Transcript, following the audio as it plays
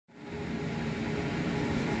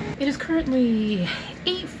It is currently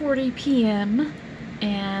 8:40 p.m.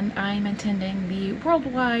 and I'm attending the World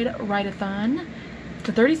Wide Writeathon. It's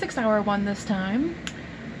a 36-hour one this time.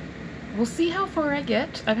 We'll see how far I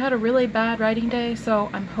get. I've had a really bad writing day,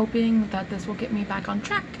 so I'm hoping that this will get me back on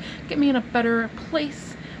track, get me in a better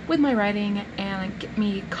place with my writing, and get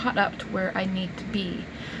me caught up to where I need to be.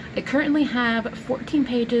 I currently have 14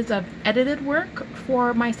 pages of edited work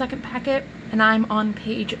for my second packet, and I'm on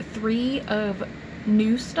page 3 of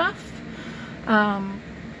new stuff.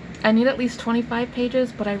 I need at least 25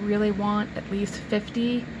 pages, but I really want at least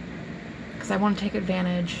 50 because I want to take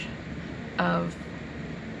advantage of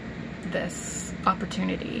this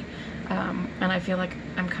opportunity, and I feel like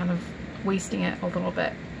I'm kind of wasting it a little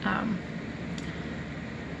bit. I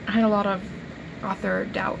had a lot of author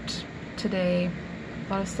doubt today, a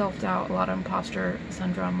lot of self-doubt, a lot of imposter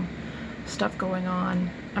syndrome stuff going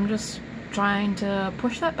on. I'm just trying to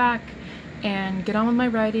push that back and get on with my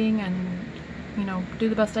writing and, you know, do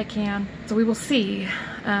the best I can. So we will see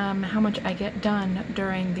how much I get done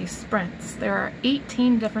during these sprints. There are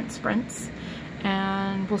 18 different sprints,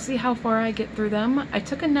 and we'll see how far I get through them. I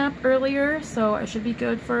took a nap earlier, so I should be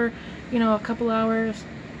good for, you know, a couple hours.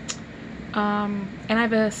 And I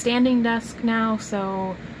have a standing desk now,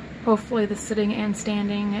 so hopefully the sitting and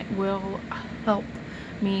standing will help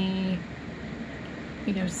me,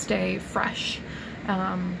 you know, stay fresh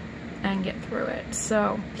and get through it.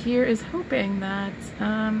 So here is hoping that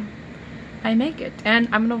I make it, and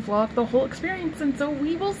I'm gonna vlog the whole experience, and so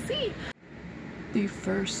we will see. The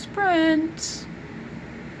first sprint.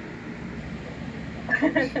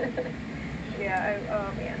 Yeah,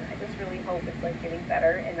 oh man, I just really hope it's like getting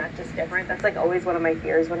better and not just different. That's like always one of my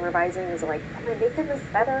fears when revising is like, am I making this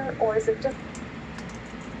better, or is it just...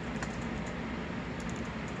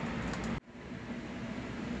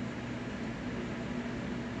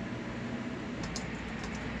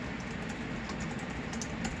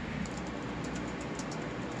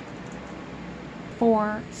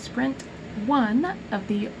 For sprint 1 of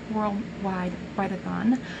the World Wide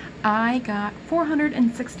Writeathon, I got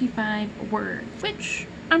 465 words, which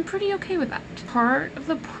I'm pretty okay with that. Part of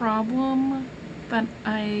the problem that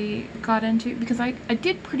I got into, because I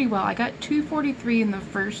did pretty well. I got 243 in the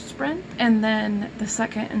first sprint, and then the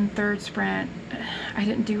second and third sprint I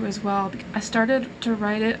didn't do as well. I started to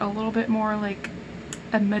write it a little bit more like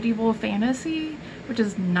a medieval fantasy, which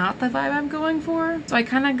is not the vibe I'm going for. So I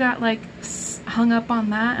kind of got like hung up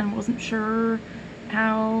on that and wasn't sure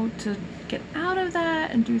how to get out of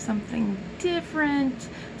that and do something different,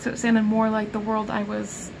 so it sounded more like the world I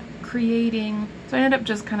was creating. So I ended up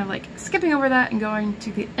just kind of like skipping over that and going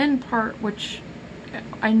to the end part, which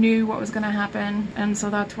I knew what was going to happen, and so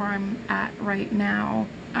that's where I'm at right now.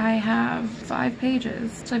 I have 5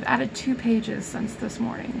 pages, so I've added 2 pages since this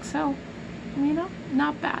morning, so you know,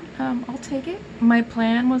 not bad. I'll take it. My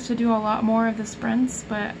plan was to do a lot more of the sprints,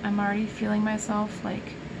 but I'm already feeling myself like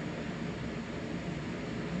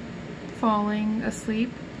falling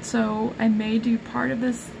asleep. So I may do part of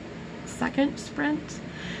this second sprint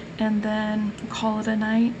and then call it a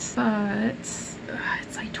night, but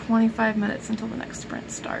it's like 25 minutes until the next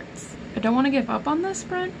sprint starts. I don't want to give up on this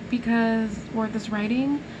sprint or this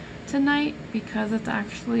writing tonight, because it's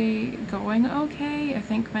actually going okay. I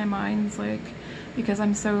think my mind's like, because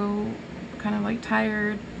I'm so kind of like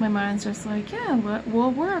tired, my mind's just like, yeah,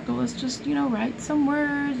 we'll work. Let's just, you know, write some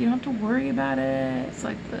words. You don't have to worry about it. It's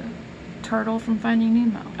like the turtle from Finding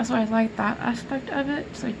Nemo. So I like that aspect of it,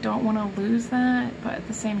 so I don't want to lose that, but at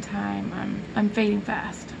the same time, I'm fading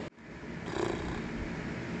fast.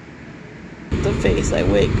 The face I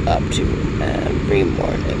wake up to every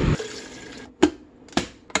morning.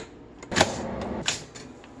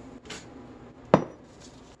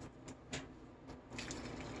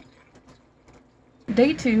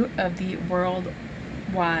 Day 2 of the World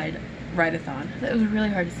Wide Writeathon. That was really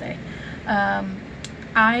hard to say.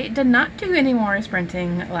 I did not do any more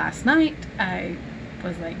sprinting last night. I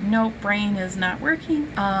was like, nope, brain is not working.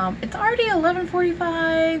 It's already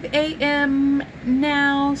 11:45 a.m.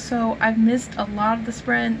 now, so I've missed a lot of the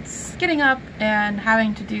sprints. Getting up and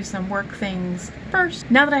having to do some work things first.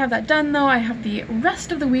 Now that I have that done though, I have the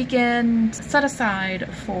rest of the weekend set aside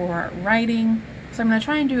for writing. So I'm going to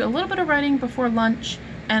try and do a little bit of writing before lunch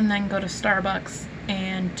and then go to Starbucks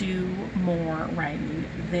and do more writing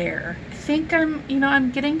there. I think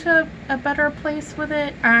I'm getting to a better place with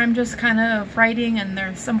it. I'm just kind of writing and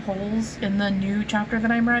there's some holes in the new chapter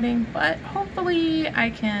that I'm writing, but hopefully I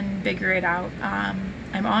can figure it out.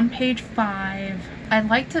 I'm on page 5. I'd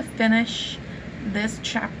like to finish this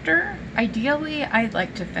chapter. Ideally, I'd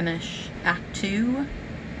like to finish Act 2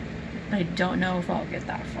 I don't know if I'll get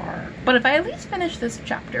that far. But if I at least finish this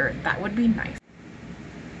chapter, that would be nice.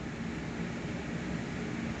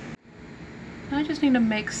 I just need to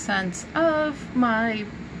make sense of my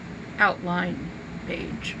outline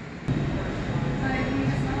page.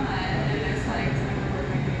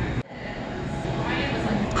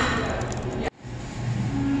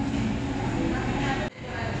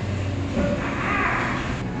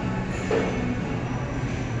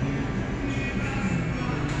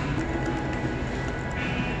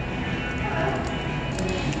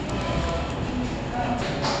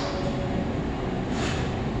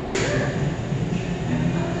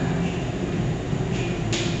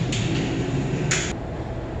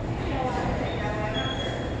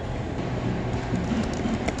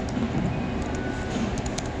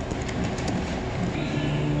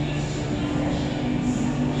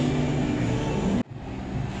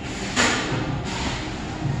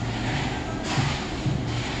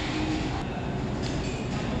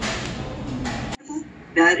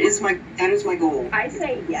 That is my goal. I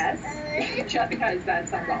say yes, just because that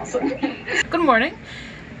sounds awesome. Good morning.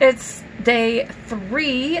 It's day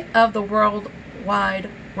 3 of the World Wide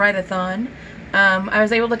Writeathon. I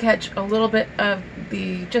was able to catch a little bit of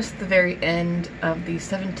just the very end of the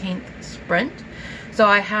 17th sprint. So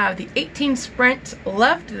I have the 18th sprint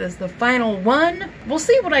left. It is the final one. We'll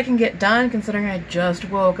see what I can get done considering I just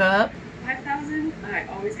woke up. 5,000? I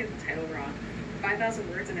always get the title wrong. 5,000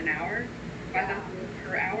 words in an hour? 5,000 words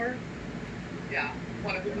per hour? Yeah,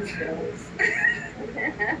 one of those skills.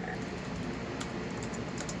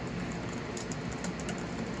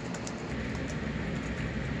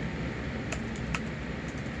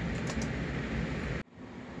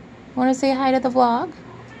 Want to say hi to the vlog?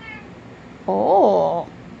 Oh.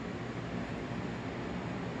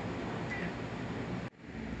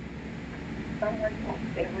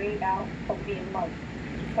 They read out of being months.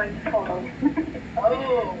 Like photos.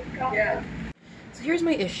 Oh, yeah. So here's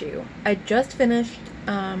my issue. I just finished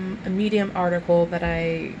a Medium article that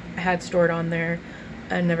I had stored on there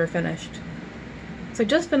and never finished. So I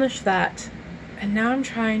just finished that, and now I'm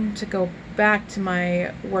trying to go back to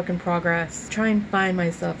my work in progress, try and find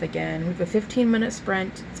myself again. We have a 15-minute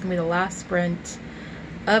sprint. It's gonna be the last sprint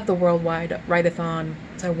of the World Wide Writeathon.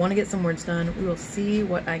 So I want to get some words done. We will see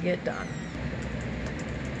what I get done.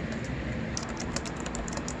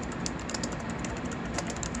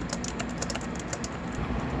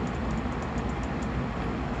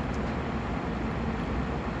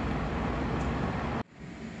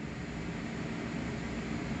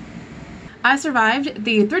 I survived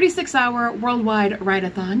the 36-hour worldwide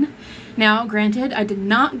write-a-thon. Now, granted, I did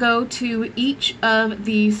not go to each of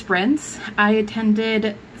the sprints. I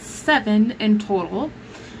attended 7 in total.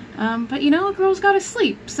 But you know, a girl's gotta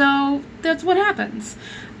sleep, so that's what happens.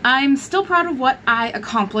 I'm still proud of what I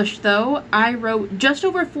accomplished, though. I wrote just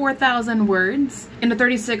over 4,000 words in a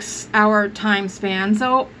 36-hour time span,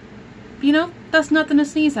 so, you know, that's nothing to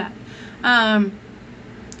sneeze at. I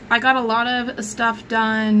got a lot of stuff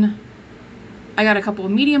done. I got a couple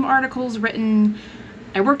of Medium articles written,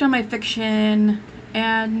 I worked on my fiction,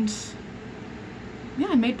 and yeah,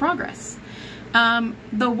 I made progress.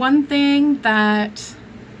 The one thing that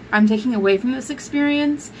I'm taking away from this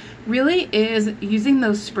experience really is using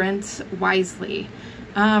those sprints wisely.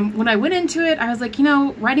 When I went into it, I was like, you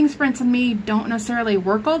know, writing sprints and me don't necessarily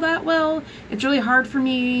work all that well. It's really hard for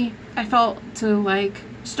me, I felt, to like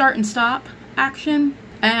start and stop action,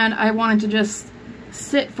 and I wanted to just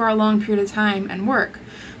sit for a long period of time and work.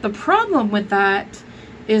 The problem with that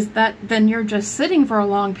is that then you're just sitting for a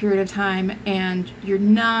long period of time and you're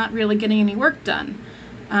not really getting any work done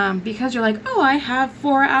because you're like, oh, I have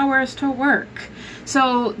 4 hours to work.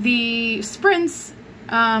 So the sprints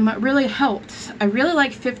really helped. I really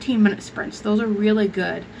like 15-minute sprints. Those are really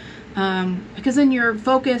good because then you're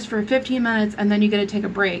focused for 15 minutes and then you get to take a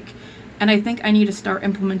break. And I think I need to start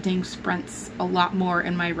implementing sprints a lot more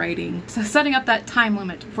in my writing. So setting up that time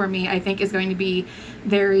limit for me, I think, is going to be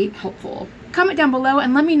very helpful. Comment down below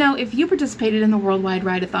and let me know if you participated in the World Wide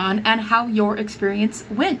Writeathon and how your experience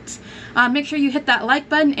went. Make sure you hit that like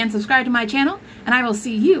button and subscribe to my channel, and I will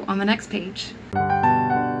see you on the next page.